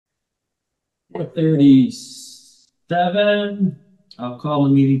4:37. I'll call the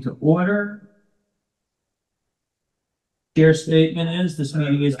meeting to order. Chair statement is this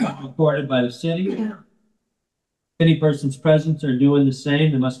meeting is being recorded by the city. If any persons present are doing the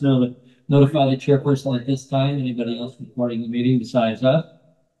same, they must notify the chairperson at this time. Anybody else recording the meeting besides us?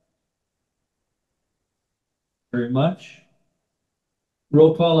 Very much.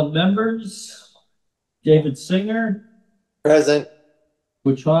 Roll call of members. David Singer. Present.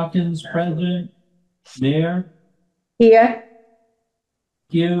 Butch Hawkins, present. Mayor. Here.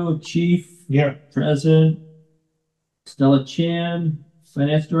 You, Chief. Here. Present. Stella Chan,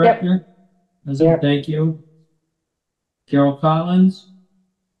 Finance Director. Present. Yep. Thank you. Carol Collins.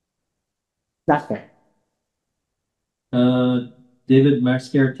 Nothing. David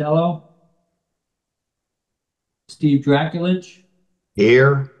Mascaratello. Steve Draculich.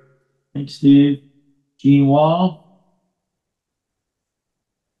 Here. Thanks, Steve. Gene Wall.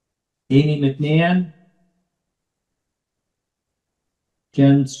 Amy McMahon.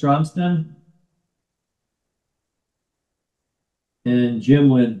 Jen Stromston. And Jim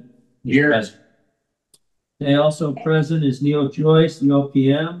Wynn. Here. Present. Okay, also present is Neil Joyce, the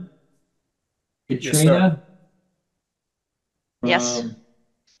OPM. Katrina. Yes.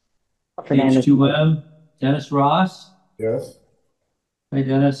 H2M. Dennis Ross. Yes. Hi,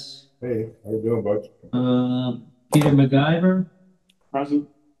 Dennis. Hey, how you doing, bud? Peter MacGyver. Present.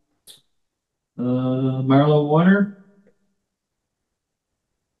 Marlo Warner.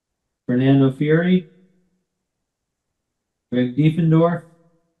 Fernando Fury. Greg Diefendorf.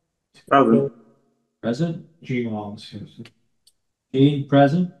 Present. Present. Gene Wallace, yes. Gene,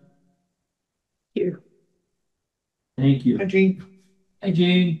 present. Here. Thank you. Hi, Gene. Hi,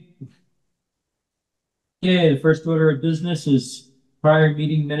 Gene. Okay, the first order of business is prior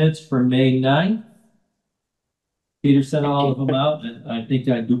meeting minutes for May 9th. Peter sent all of them out, and I think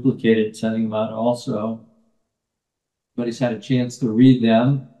I duplicated sending them out also. Everybody's had a chance to read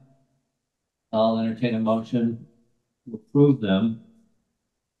them. I'll entertain a motion to approve them.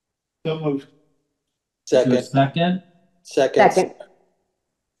 So moved. Is there a Second. second? Second.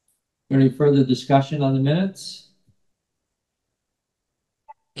 Any further discussion on the minutes?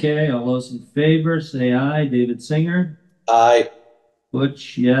 Okay, all those in favor, say aye. David Singer. Aye.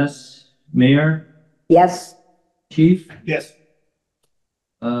 Butch, yes. Mayor. Yes. Chief. Yes.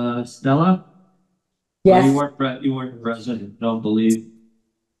 Stella. Oh, Yes. you weren't present. Don't believe.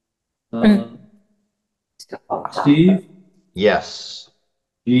 Steve. Yes.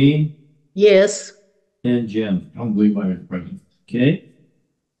 Gene. Yes. And Jim. I don't believe I was present. Okay.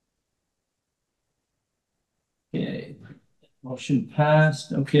 Okay. Motion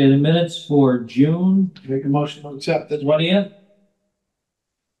passed. Okay, the minutes for June Make a motion to accept this. 20th.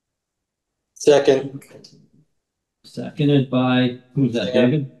 Second. Seconded by, who's that, Singer.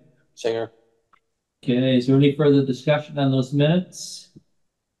 David? Singer. Okay, is there any further discussion on those minutes?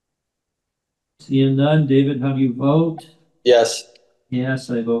 Seeing none, David, how do you vote? Yes. Yes,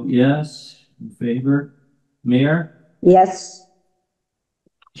 I vote yes. In favor. Mayor? Yes.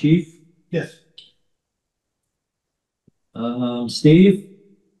 Chief? Yes. Steve?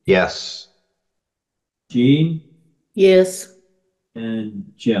 Yes. Gene? Yes.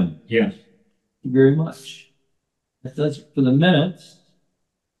 And Jim? Yes. Thank you very much. That's it for the minutes.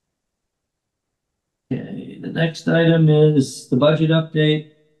 Okay, the next item is the budget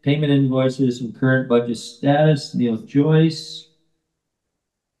update, payment invoices and current budget status. Neil Joyce.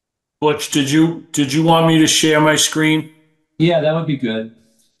 Butch, did you want me to share my screen? Yeah, that would be good.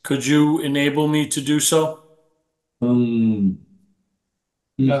 Could you enable me to do so?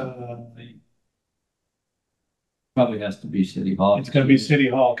 Probably has to be City Hall. It's gonna be City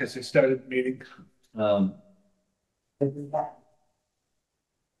Hall because they started the meeting. Um,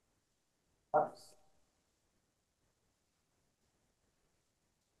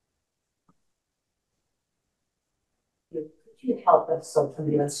 You help us so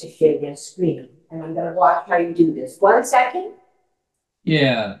somebody wants to share their screen, and I'm gonna watch how you do this. 1 second.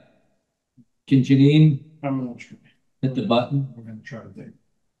 yeah. Can Janine I'm not sure. hit the button? We're gonna try to think.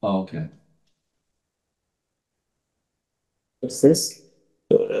 Oh, okay. What's this?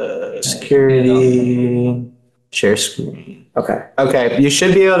 Security, share screen. Okay, you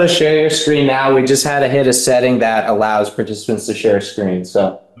should be able to share your screen now. We just had to hit a setting that allows participants to share screen,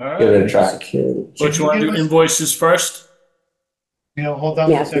 so give it a try. Security. Butch, you want to do invoices first? Neil, hold on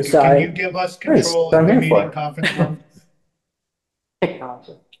Yes, for a I'm second. sorry. Can you give us Nice, control I'm of the here for meeting it. conference room?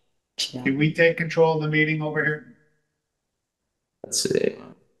 Technology. Can we take control of the meeting over here, Let's see.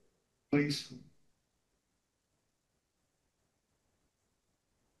 please?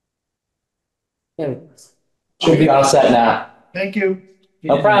 Should be all set now. Thank you.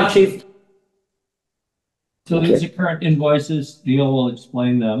 No problem, chief. So these are current invoices. Neil will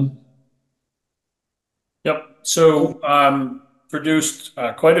explain them. Yep, so produced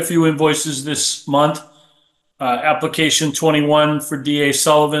quite a few invoices this month. Application 21 for DA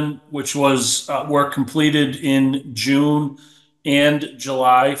Sullivan, which was work completed in June and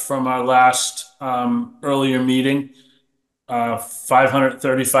July from our last earlier meeting.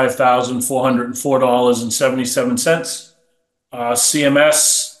 $535,404.77.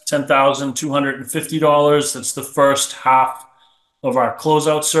 CMS, $10,250. That's the first half of our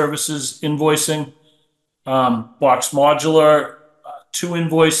closeout services invoicing. Box Modular, 2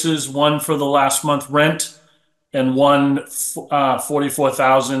 invoices, one for the last month rent and one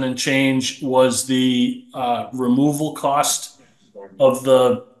 44,000 and change was the removal cost of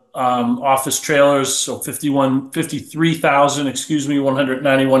the office trailers. So 53,000,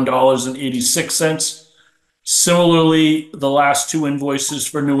 $191.86. Similarly, the last 2 invoices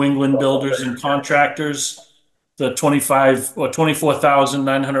for New England builders and contractors, the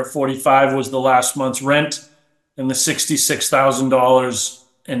 24,945 was the last month's rent, and the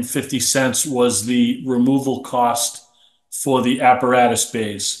 $66,000.50 was the removal cost for the apparatus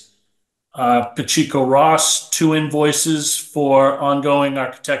bays. Pacheco Ross, 2 invoices for ongoing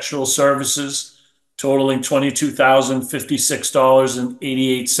architectural services, totaling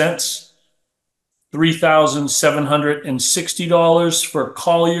 $22,056.88. $3,760 for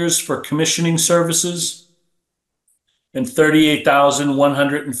Colliers for commissioning services, and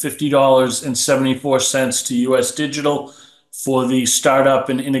 $38,150.74 to US Digital for the startup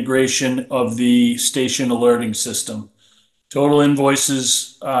and integration of the station alerting system. Total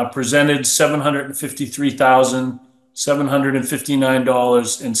invoices presented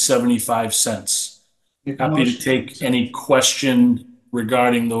 $753,759.75. Happy to take any question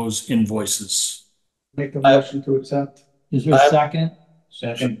regarding those invoices. Make a motion to accept. Is there a second?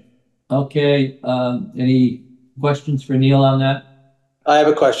 Second. Okay, any questions for Neil on that? I have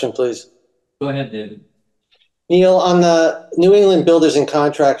a question, please. Go ahead, David. Neil, on the New England builders and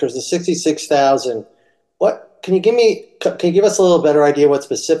contractors, the 66,000, can you give us a little better idea what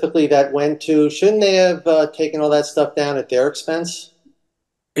specifically that went to? Shouldn't they have taken all that stuff down at their expense?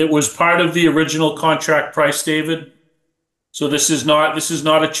 It was part of the original contract price, David. So this is not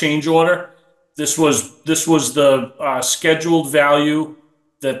a change order. This was the scheduled value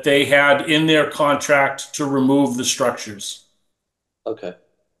that they had in their contract to remove the structures. Okay.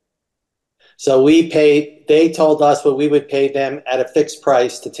 So they told us what we would pay them at a fixed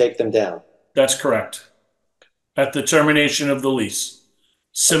price to take them down. That's correct. At the termination of the lease.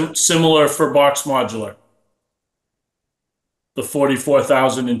 Similar for Box Modular. The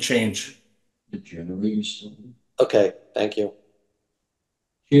 44,000 and change. Okay, thank you.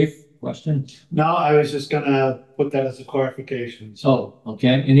 Chief, question? No, I was just gonna put that as a clarification. So Oh,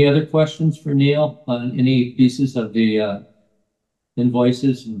 okay. Any other questions for Neil on any pieces of the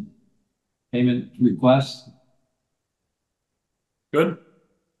invoices and payment requests? Good.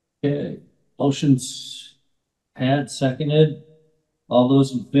 Okay, motion's had, seconded. All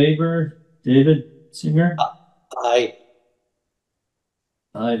those in favor? David Singer? I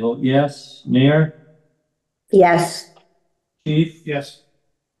I vote yes. Mayor? Yes. Chief? yes,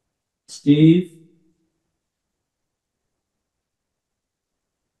 Steve?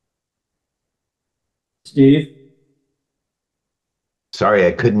 Steve? Sorry,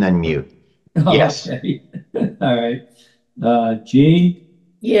 I couldn't unmute. Yes. Okay. All right. Jean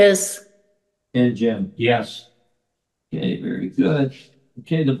Yes. and Jim. yes. Okay, very good.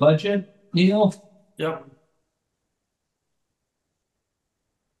 Okay, the budget, Neil? Yep.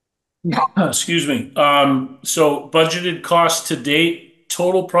 Excuse me. So budgeted costs to date,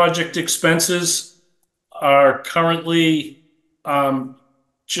 total project expenses are currently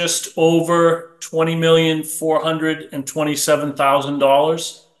just over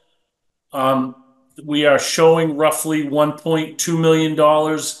 $20,427,000. We are showing roughly $1.2 million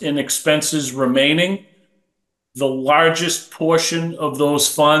in expenses remaining. The largest portion of those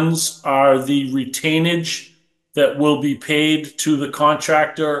funds are the retainage that will be paid to the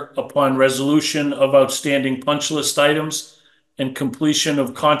contractor upon resolution of outstanding punch list items and completion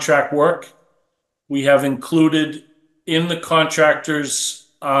of contract work. We have included in the contractor's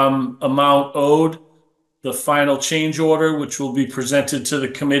amount owed the final change order, which will be presented to the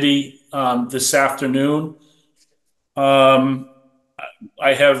committee this afternoon. I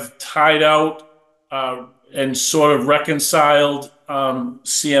have tied out and sort of reconciled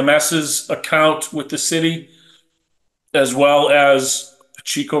CMS's account with the city, as well as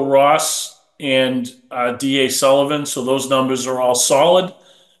Pacheco Ross and DA Sullivan. So those numbers are all solid.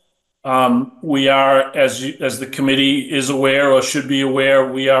 We are, as the committee is aware or should be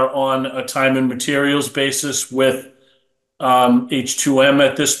aware, we are on a time and materials basis with H2M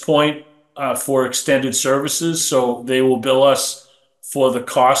at this point for extended services. So they will bill us for the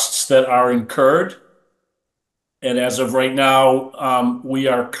costs that are incurred. And as of right now, we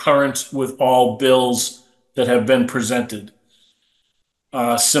are current with all bills that have been presented.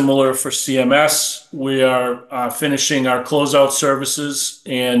 Similar for CMS, we are finishing our closeout services,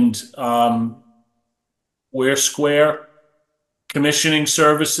 and Ware Square commissioning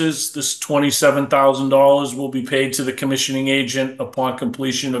services. This $27,000 will be paid to the commissioning agent upon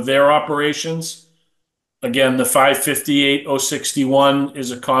completion of their operations. Again, the 558,061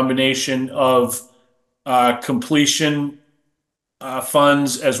 is a combination of completion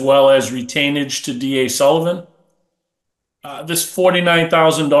funds as well as retainage to DA Sullivan. This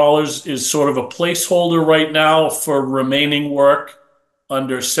 $49,000 is sort of a placeholder right now for remaining work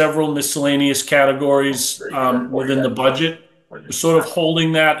under several miscellaneous categories within the budget. We're sort of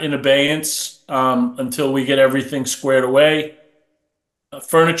holding that in abeyance until we get everything squared away.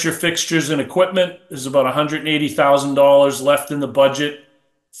 Furniture, fixtures, and equipment is about $180,000 left in the budget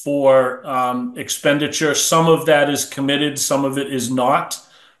for expenditure. Some of that is committed, some of it is not.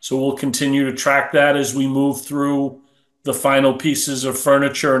 So we'll continue to track that as we move through the final pieces of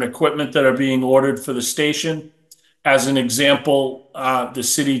furniture and equipment that are being ordered for the station. As an example, the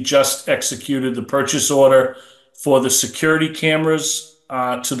city just executed the purchase order for the security cameras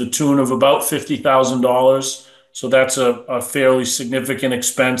to the tune of about $50,000. So that's a fairly significant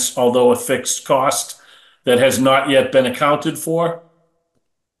expense, although a fixed cost that has not yet been accounted for.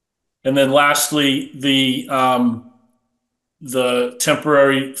 And then lastly, the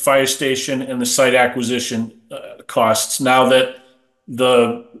temporary fire station and the site acquisition costs. Now that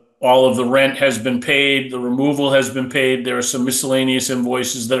all of the rent has been paid, the removal has been paid, there are some miscellaneous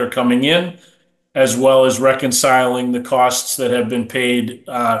invoices that are coming in, as well as reconciling the costs that have been paid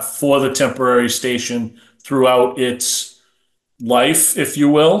for the temporary station throughout its life, if you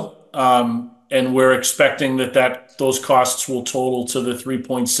will. And we're expecting that those costs will total to the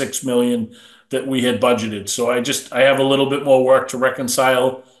 3.6 million that we had budgeted. So I have a little bit more work to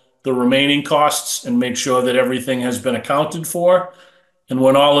reconcile the remaining costs and make sure that everything has been accounted for. And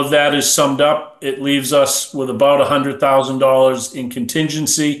when all of that is summed up, it leaves us with about $100,000 in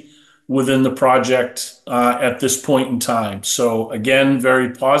contingency within the project at this point in time. So again,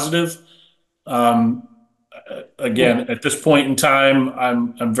 very positive. Again, at this point in time,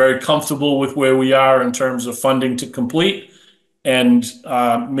 I'm very comfortable with where we are in terms of funding to complete and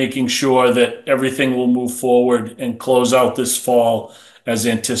making sure that everything will move forward and close out this fall as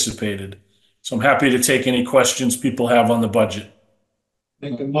anticipated. So I'm happy to take any questions people have on the budget.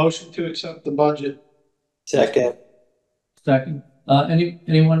 Make a motion to accept the budget. Second. Second.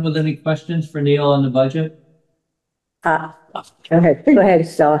 Anyone with any questions for Neil on the budget? Go ahead,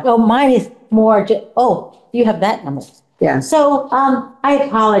 Stella. Well, mine is more, you have that number. Yeah. So, I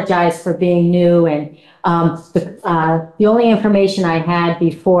apologize for being new and, the only information I had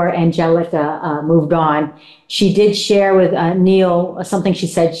before Angelica, moved on, she did share with, Neil, something she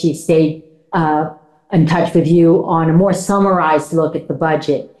said she stayed, in touch with you on a more summarized look at the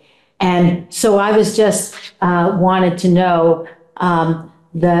budget. And so I was just, wanted to know,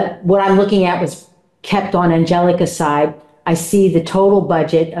 what I'm looking at was kept on Angelica's side. I see the total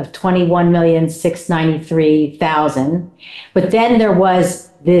budget of $21,693,000, but then there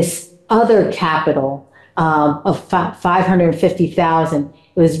was this other capital of $550,000.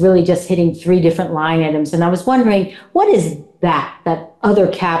 It was really just hitting three different line items, and I was wondering what is that other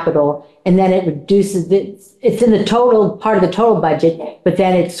capital? And then it reduces it's in the total part of the total budget, but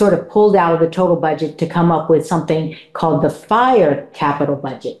then it's sort of pulled out of the total budget to come up with something called the fire capital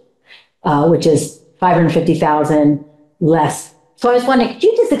budget, which is $550,000 less. So I was wondering, could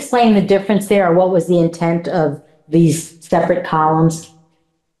you just explain the difference there, or what was the intent of these separate columns?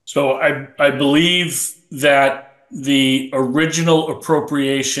 So I believe that the original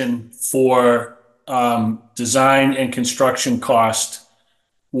appropriation for design and construction cost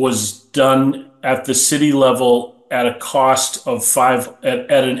was done at the city level at a cost of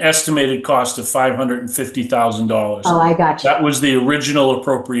at an estimated cost of $550,000. Oh, I got you. That was the original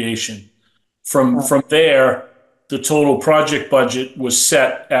appropriation. From there, the total project budget was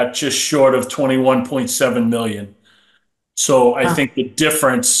set at just short of 21.7 million. So I think the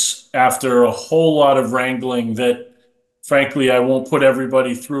difference, after a whole lot of wrangling that, frankly, I won't put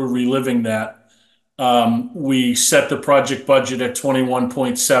everybody through reliving that, we set the project budget at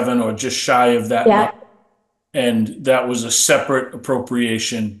 21.7 or just shy of that. Yeah. And that was a separate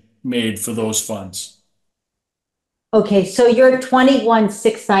appropriation made for those funds. Okay, so your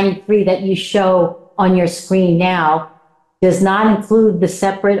 21,693 that you show on your screen now does not include the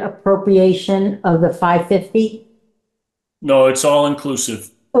separate appropriation of the 550? No, it's all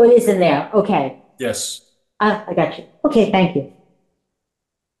inclusive. Oh, it is in there. Okay. Yes. I got you. Okay, thank you.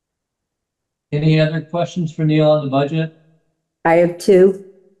 Any other questions for Neil on the budget? I have two.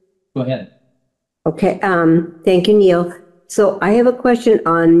 Go ahead. Okay, thank you, Neil. So I have a question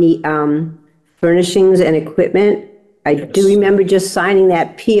on the furnishings and equipment. I do Yes. remember just signing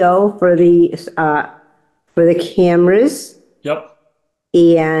that PO for the cameras, Yep.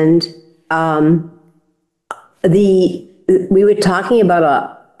 and we were talking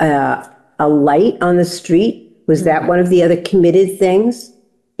about a light on the street. Was that one of the other committed things?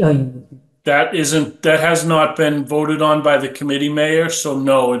 That has not been voted on by the committee, Mayor, so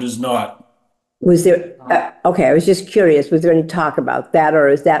no, it is not. Was there, okay, I was just curious, was there any talk about that, or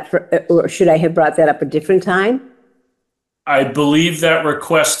is that or should I have brought that up a different time? I believe that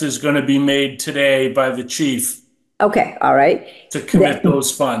request is going to be made today by the chief Okay, all right. to commit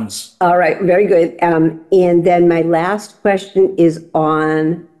those funds. All right, very good. And then my last question is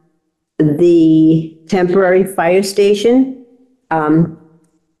on the temporary fire station.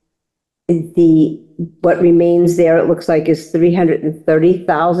 What remains there, it looks like, is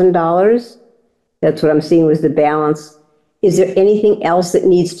 $330,000. That's what I'm seeing was the balance. Is there anything else that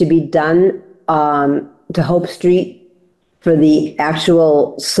needs to be done to Hope Street for the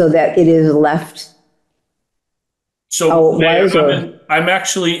actual, so that it is left? So Mayor, was or- I'm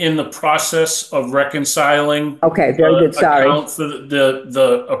actually in the process of reconciling. Okay, very good, sorry. Account for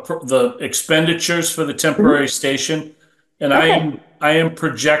the expenditures for the temporary station. And I am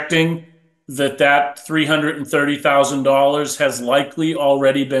projecting that $330,000 has likely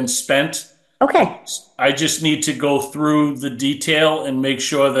already been spent. Okay, I just need to go through the detail and make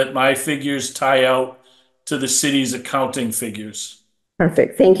sure that my figures tie out to the city's accounting figures.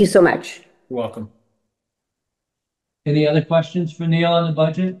 perfect. Thank you so much. You're welcome. Any other questions for Neil on the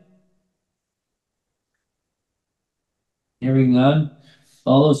budget? Hearing none.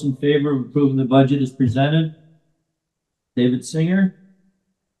 All those in favor of approving the budget as presented? David Singer?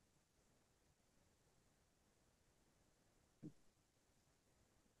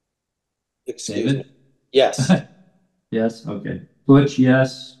 Excuse David? me. Yes. Yes, okay. Butch,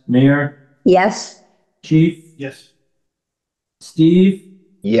 yes. Mayor? Yes, Chief? Yes. Steve?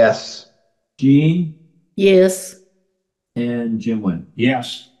 Yes. Jean? Yes. And Jim Wynn.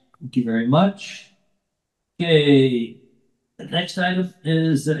 Yes. Thank you very much. Okay, the next item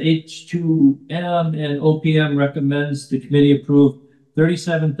is that H2M and OPM recommends the committee approve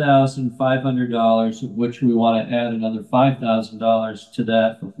 $37,500, of which we want to add another $5,000 to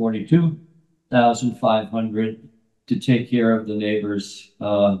that for $42,500 to take care of the neighbor's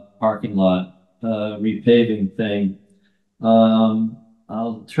parking lot repaving thing.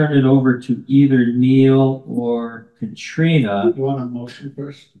 I'll turn it over to either Neil or Katrina. You want a motion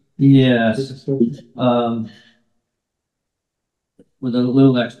first? Yes, with a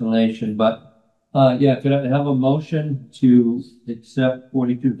little explanation, but, yeah, could I have a motion to accept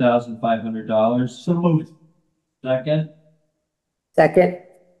 $42,500? So moved. Second? second.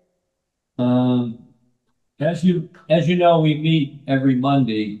 As you know, we meet every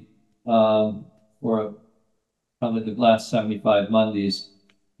Monday, for probably the last 75 Mondays.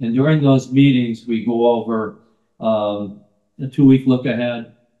 And during those meetings, we go over, a 2-week look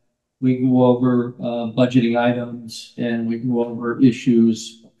ahead. We go over budgeting items, and we go over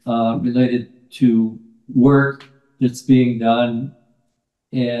issues related to work that's being done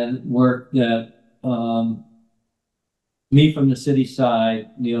and work that me from the city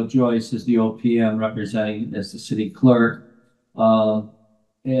side, Neil Joyce is the OPM representing as the city clerk,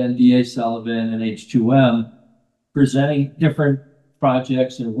 and DA Sullivan and H2M presenting different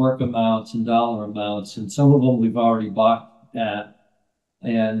projects and work amounts and dollar amounts, and some of them we've already bought at.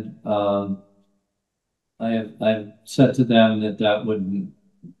 And I've said to them that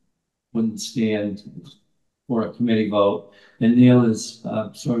wouldn't stand for a committee vote. And Neil has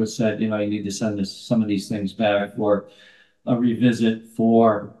sort of said, you need to send some of these things back for a revisit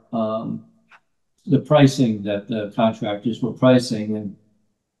for the pricing that the contractors were pricing. And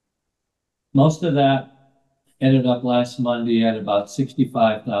most of that ended up last Monday at about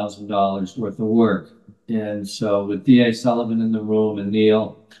 $65,000 worth of work. And so with DA Sullivan in the room and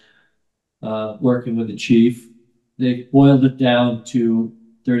Neil working with the chief, they boiled it down to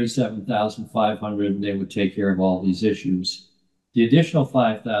 $37,500, and they would take care of all these issues. The additional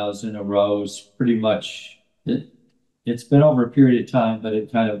 $5,000 arose pretty much, it's been over a period of time, but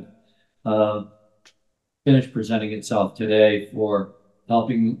it kind of finished presenting itself today for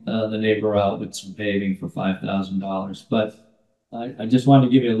helping the neighbor out with some paving for $5,000. But I just wanted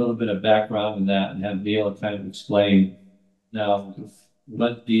to give you a little bit of background in that and have Neil kind of explain now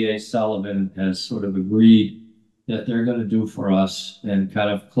what DA Sullivan has sort of agreed that they're going to do for us and kind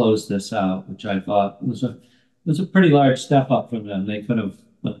of close this out, which I thought was a pretty large step up from them. They could have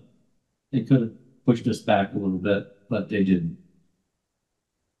pushed us back a little bit, but they didn't.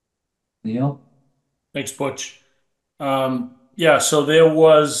 Neil? Thanks, Butch. Yeah, so there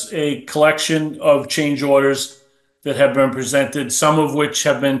was a collection of change orders that have been presented, some of which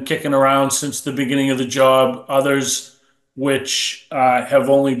have been kicking around since the beginning of the job, others which have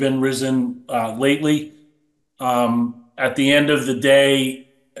only been risen lately. At the end of the day,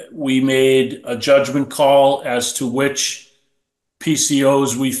 we made a judgment call as to which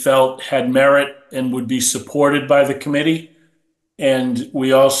PCOs we felt had merit and would be supported by the committee. And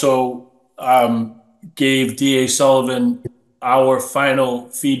we also gave DA Sullivan our final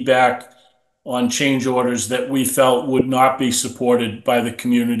feedback on change orders that we felt would not be supported by the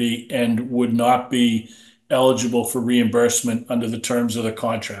community and would not be eligible for reimbursement under the terms of the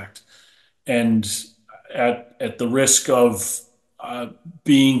contract. And at the risk of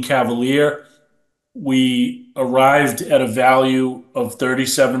being cavalier, we arrived at a value of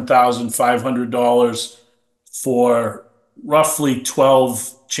 $37,500 for roughly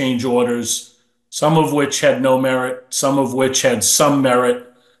 12 change orders, some of which had no merit, some of which had some merit,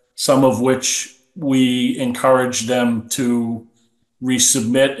 some of which we encouraged them to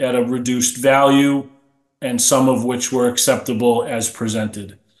resubmit at a reduced value, and some of which were acceptable as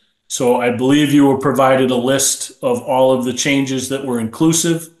presented. So I believe you were provided a list of all of the changes that were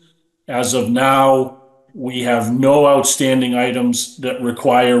inclusive. As of now, we have no outstanding items that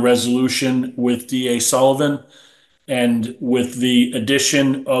require resolution with DA Sullivan. And with the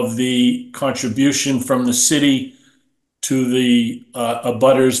addition of the contribution from the city to the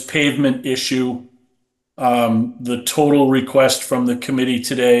abutters pavement issue, the total request from the committee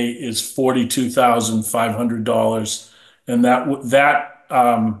today is $42,500. And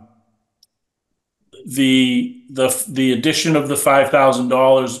the addition of the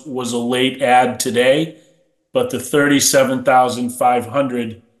 $5,000 was a late add today, but the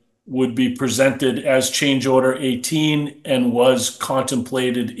 $37,500 would be presented as change order 18 and was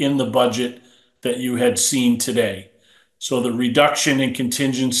contemplated in the budget that you had seen today. So the reduction in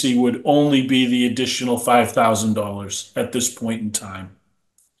contingency would only be the additional $5,000 at this point in time.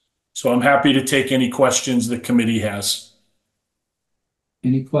 So I'm happy to take any questions the committee has.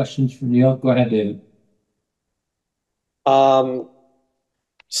 Any questions from Neil? Go ahead, David.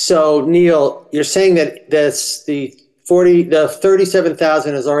 So Neil, you're saying that the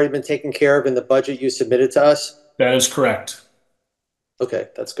 37,000 has already been taken care of in the budget you submitted to us? That is correct. Okay,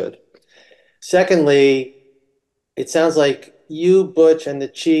 that's good. Secondly, it sounds like you, Butch, and the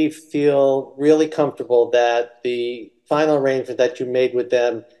chief feel really comfortable that the final arrangement that you made with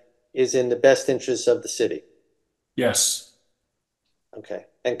them is in the best interest of the city. Yes. Okay.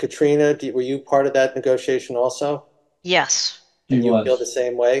 And Katrina, were you part of that negotiation also? Yes. And you feel the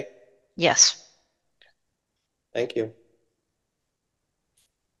same way? Yes. Thank you.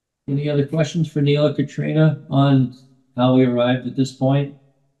 Any other questions for Neil or Katrina on how we arrived at this point?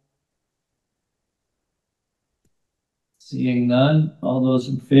 Seeing none, all those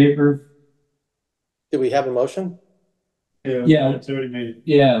in favor? Do we have a motion? Yeah. It's already made.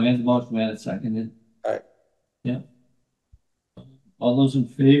 Yeah, we had the motion, we had it seconded. All right. Yeah. All those in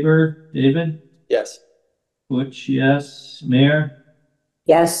favor, David? Yes. Butch, yes. Mayor?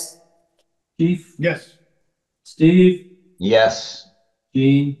 Yes. Chief? Yes. Steve? Yes.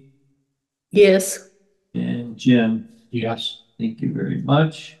 Jean? Yes. And Jim? Yes. Thank you very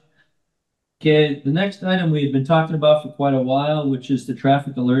much. Okay, the next item we've been talking about for quite a while, which is the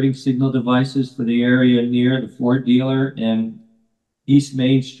traffic alerting signal devices for the area near the Ford dealer and East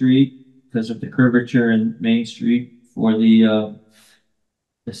Main Street because of the curvature in Main Street for the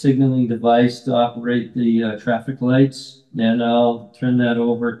signaling device to operate the traffic lights. And I'll turn that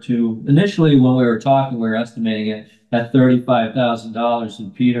over to, initially when we were talking, we were estimating it at $35,000,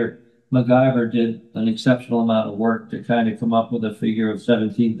 and Peter MacGyver did an exceptional amount of work to kind of come up with a figure of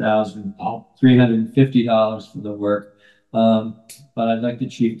 $17,350 for the work. But I'd like the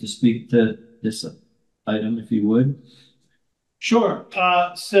chief to speak to this item, if you would. Sure.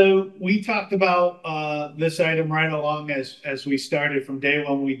 So we talked about this item right along as we started from day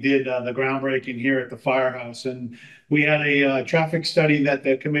one. We did the groundbreaking here at the firehouse, and we had a traffic study that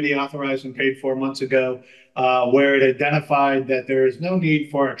the committee authorized and paid for months ago, where it identified that there is no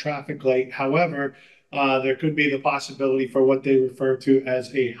need for a traffic light. However, there could be the possibility for what they refer to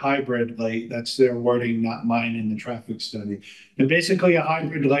as a hybrid light. That's their wording, not mine in the traffic study. And basically a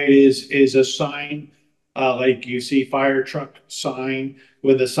hybrid light is a sign, like you see fire truck sign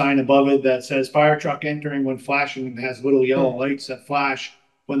with a sign above it that says fire truck entering when flashing, and has little yellow lights that flash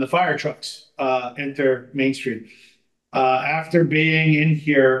when the fire trucks enter Main Street. After being in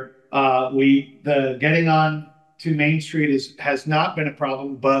here, getting on to Main Street has not been a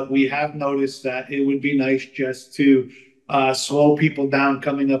problem, but we have noticed that it would be nice just to slow people down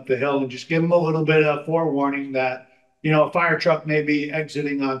coming up the hill and just give them a little bit of forewarning that, you know, a fire truck may be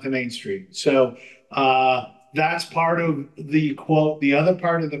exiting onto Main Street. So that's part of the quote. The other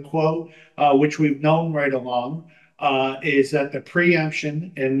part of the quote, which we've known right along, is that the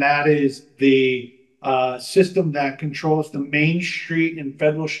preemption, and that is the system that controls the Main Street and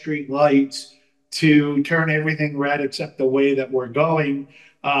Federal Street lights to turn everything red except the way that we're going,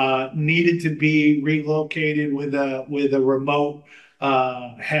 needed to be relocated with a remote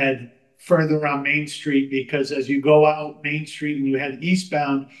head further on Main Street, because as you go out Main Street and you head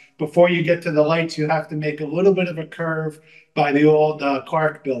eastbound, before you get to the lights, you have to make a little bit of a curve by the old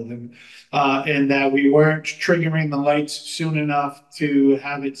Clark building, and that we weren't triggering the lights soon enough to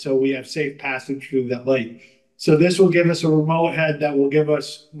have it so we have safe passage through that light. So this will give us a remote head that will give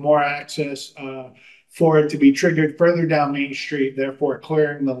us more access for it to be triggered further down Main Street, therefore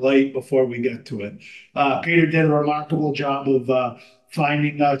clearing the light before we get to it. Peter did a remarkable job of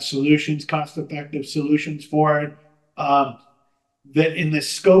finding solutions, cost-effective solutions for it. That in the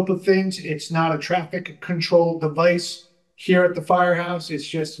scope of things, it's not a traffic control device here at the firehouse. It's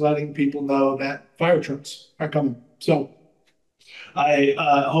just letting people know that fire trucks are coming. So I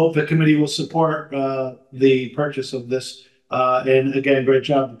hope the committee will support the purchase of this. And again, great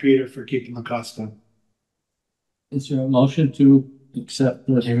job to Peter for keeping the cost down. Is there a motion to accept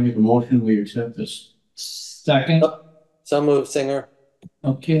this? I make a motion, we accept this. Second? So moved, Singer.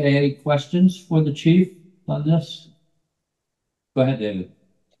 Okay, any questions for the chief on this? Go ahead, David.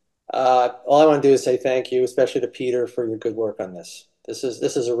 All I want to do is say thank you, especially to Peter, for your good work on this. This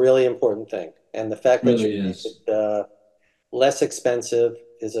is a really important thing. And the fact that Really you make is. it less expensive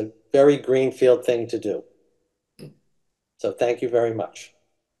is a very greenfield thing to do. So thank you very much.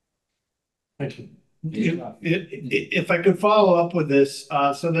 Thank you. If I could follow up with this,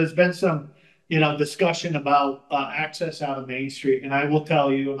 so there's been some, discussion about access out of Main Street, and I will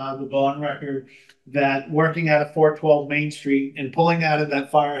tell you, and I will go on record, that working at a 412 Main Street and pulling out of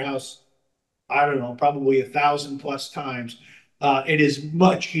that firehouse, I don't know, probably 1,000+ times, it is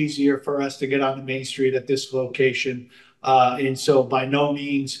much easier for us to get onto Main Street at this location. And so by no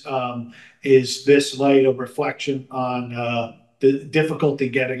means is this light a reflection on the difficulty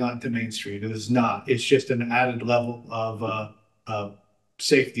getting onto Main Street. It is not. It's just an added level of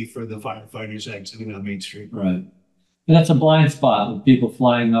safety for the firefighters exiting on Main Street. Right. And that's a blind spot with people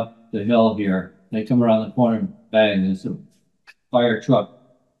flying up the hill here. They come around the corner and bang, there's a fire truck,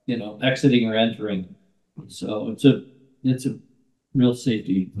 exiting or entering. So it's a real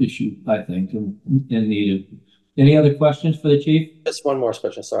safety issue, I think, and needed. Any other questions for the chief? Just one more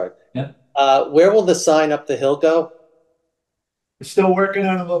question, sorry. Yeah. Where will the sign up the hill go? We're still working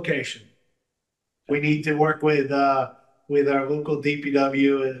on a location. We need to work with our local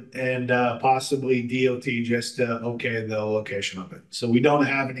DPW and possibly DOT just to okay the location of it. So we don't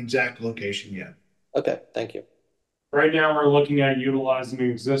have an exact location yet. Okay, thank you. Right now, we're looking at utilizing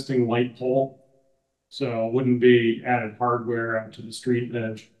an existing light pole. So it wouldn't be added hardware out to the street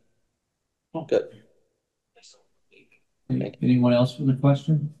edge. Good. Anyone else with a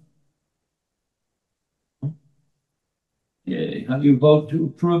question? Okay, how do you vote to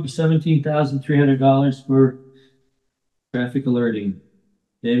approve $17,300 for traffic alerting?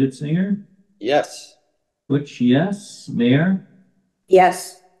 David Singer? Yes. Butch, yes. Mayor?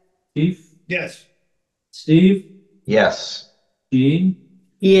 Yes. Chief? Yes. Steve? Yes. Jean?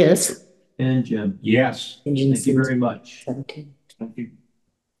 Yes. And Jim? Yes. Thank you very much. 17. Thank you.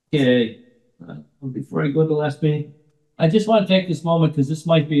 Okay, before I go to the last meeting, I just want to take this moment because this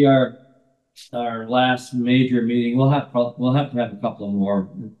might be our last major meeting. We'll have to have a couple more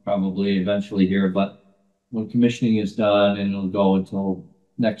probably eventually here, but when commissioning is done, and it'll go until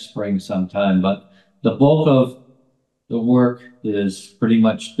next spring sometime. But the bulk of the work is pretty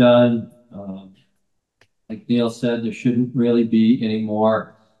much done. Like Neil said, there shouldn't really be any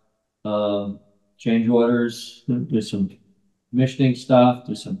more change orders. There's some commissioning stuff,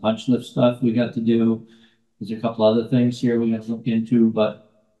 there's some punch list stuff we got to do. There's a couple other things here we got to look into, but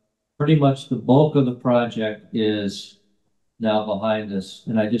pretty much the bulk of the project is now behind us.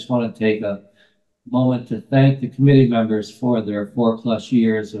 And I just want to take a moment to thank the committee members for their 4+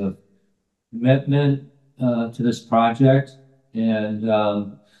 years of commitment to this project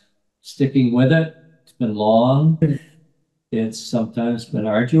and sticking with it. It's been long. It's sometimes been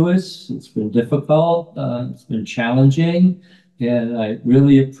arduous. It's been difficult. It's been challenging. And I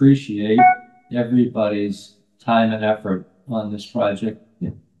really appreciate everybody's time and effort on this project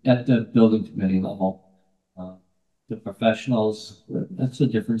at the building committee level. The professionals, that's a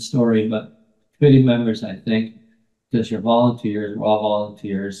different story, but committee members, I think, because you're volunteers, we're all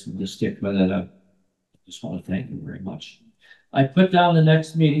volunteers, and just stick with it. I just want to thank you very much. I put down the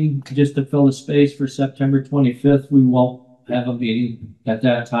next meeting just to fill the space for September 25th. We won't have a meeting at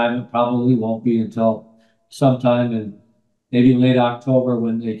that time. It probably won't be until sometime in maybe late October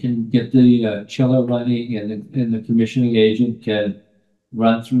when they can get the chiller running and the commissioning agent can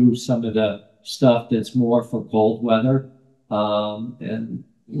run through some of the stuff that's more for cold weather. And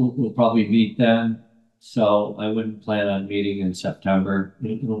we'll probably meet then. So I wouldn't plan on meeting in September.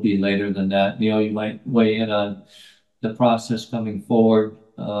 It'll be later than that. Neil, you might weigh in on the process coming forward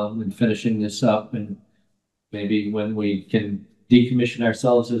and finishing this up, and maybe when we can decommission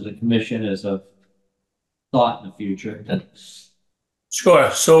ourselves as a commission as a thought in the future.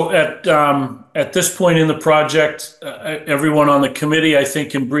 Sure. So at this point in the project, everyone on the committee, I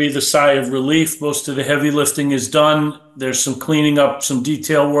think, can breathe a sigh of relief. Most of the heavy lifting is done. There's some cleaning up, some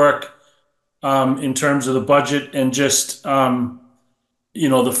detail work in terms of the budget and just,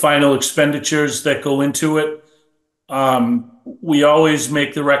 the final expenditures that go into it. We always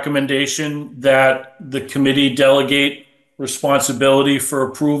make the recommendation that the committee delegate responsibility for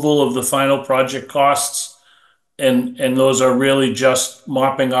approval of the final project costs. And those are really just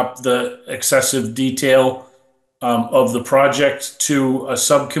mopping up the excessive detail of the project to a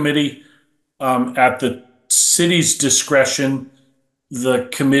subcommittee. At the city's discretion, the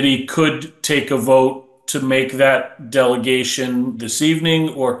committee could take a vote to make that delegation this evening,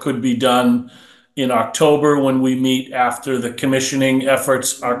 or could be done in October when we meet after the commissioning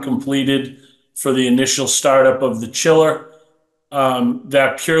efforts are completed for the initial startup of the chiller.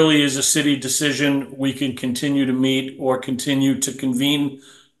 That purely is a city decision. We can continue to meet or continue to convene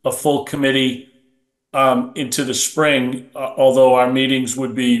a full committee into the spring, although our meetings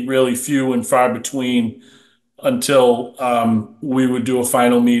would be really few and far between until we would do a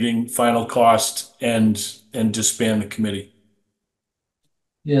final meeting, final cost, and disband the committee.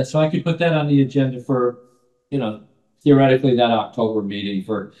 Yeah, so I could put that on the agenda for, theoretically that October meeting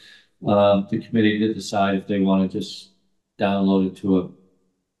for the committee to decide if they want to just download it to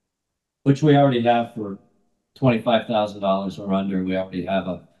which we already have for $25,000 or under. We already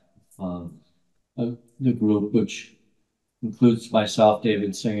have the group, which includes myself,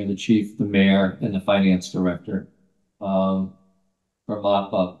 David Singer, the chief, the mayor, and the finance director for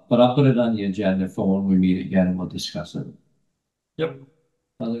mop up. But I'll put it on the agenda for when we meet again and we'll discuss it. Yep.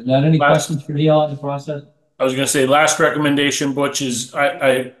 Other than that, any questions for Neil on the process? I was going to say, last recommendation, Butch, is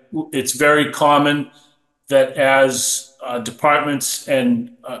it's very common that as departments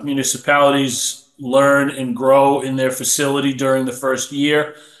and municipalities learn and grow in their facility during the first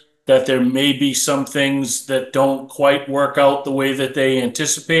year, that there may be some things that don't quite work out the way that they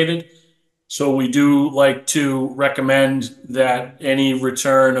anticipated. So we do like to recommend that any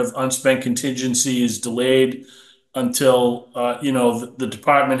return of unspent contingency is delayed until, the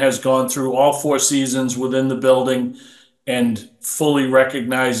department has gone through all 4 seasons within the building and fully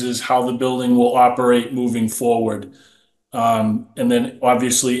recognizes how the building will operate moving forward. And then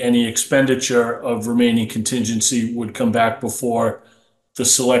obviously any expenditure of remaining contingency would come back before the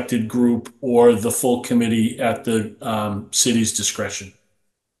selected group or the full committee at the city's discretion.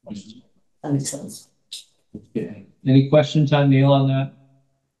 That makes sense. Okay. Any questions on Neil on that?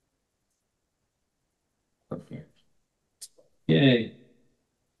 Okay. Okay.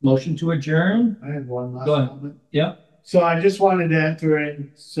 Motion to adjourn? I have one last Go ahead. comment. Yeah. So I just wanted to enter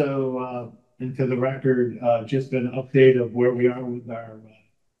in, into the record, just an update of where we are with our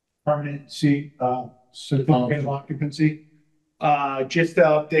permanent seat, certificate of occupancy. Just to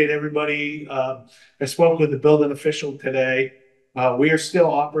update everybody, I spoke with the building official today. We are still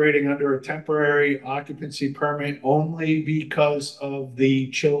operating under a temporary occupancy permit only because of the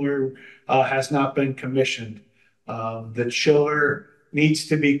chiller has not been commissioned. The chiller needs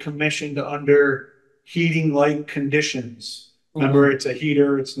to be commissioned under heating-like conditions. Remember, it's a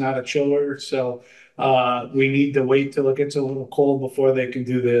heater, it's not a chiller, so we need to wait till it gets a little cold before they can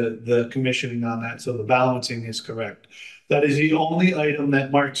do the commissioning on that, so the balancing is correct. That is the only item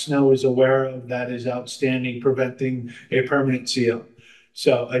that Mark Snow is aware of that is outstanding, preventing a permanent CO.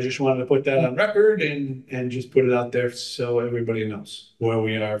 So I just wanted to put that on record and just put it out there so everybody knows where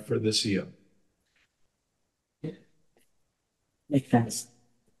we are for the CO. Makes sense.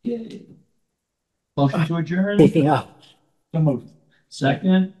 Okay. Motion to adjourn? Keeping up. So moved.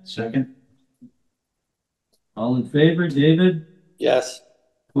 Second? Second. All in favor, David? Yes.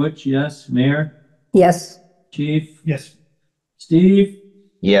 Butch, yes. Mayor? Yes. Chief? Yes. Steve?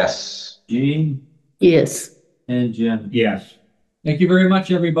 Yes. Jean? Yes. And Jim? Yes. Thank you very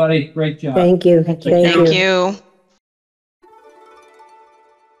much, everybody. Great job. Thank you. Thank you. Thank Thank you. you.